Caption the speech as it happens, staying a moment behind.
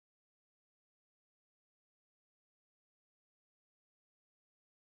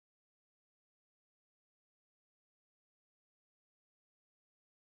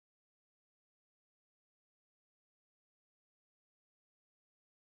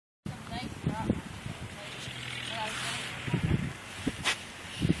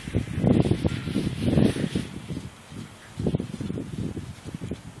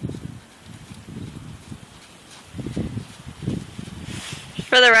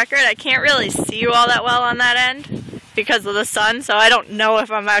For the record, I can't really see you all that well on that end because of the sun, so I don't know if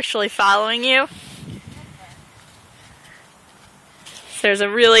I'm actually following you. There's a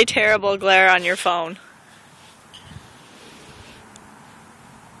really terrible glare on your phone.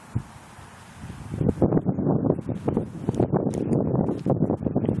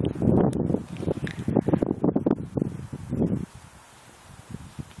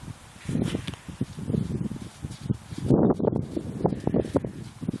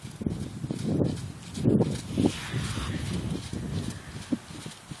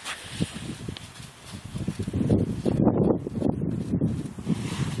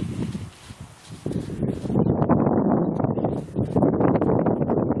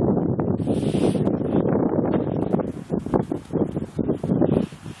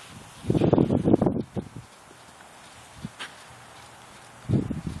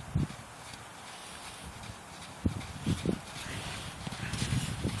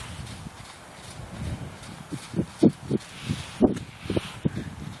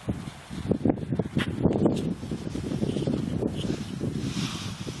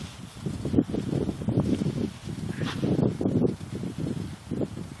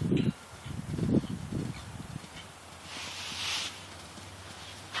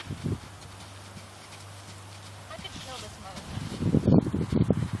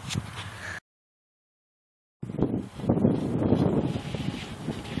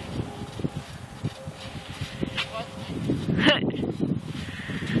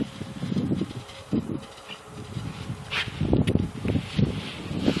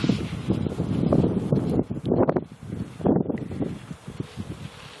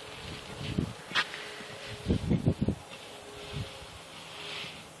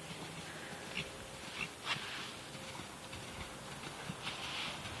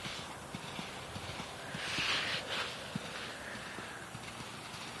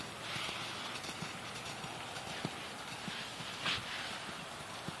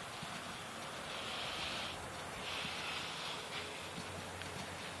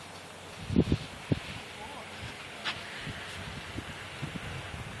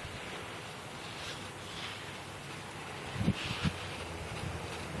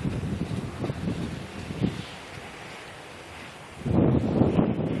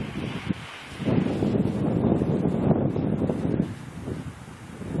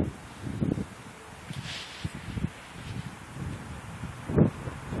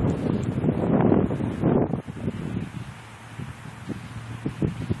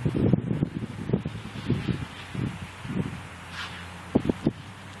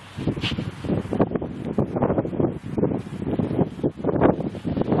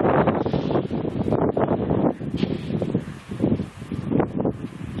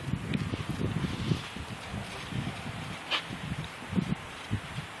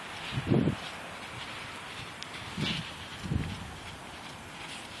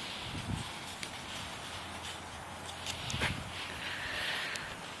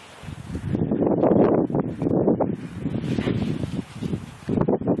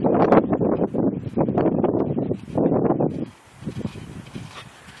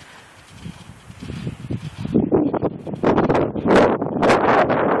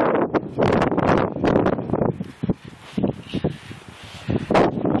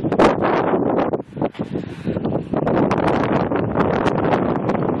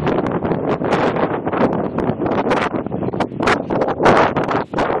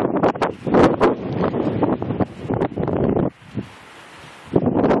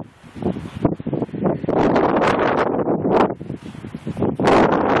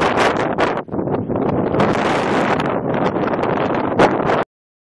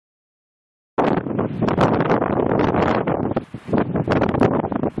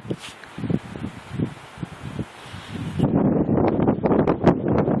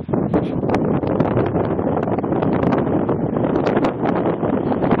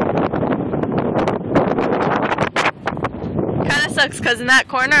 sucks because in that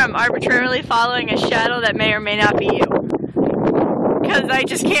corner I'm arbitrarily following a shadow that may or may not be you. Because I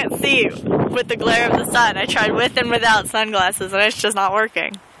just can't see with the glare of the sun. I tried with and without sunglasses and it's just not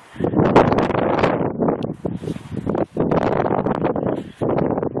working.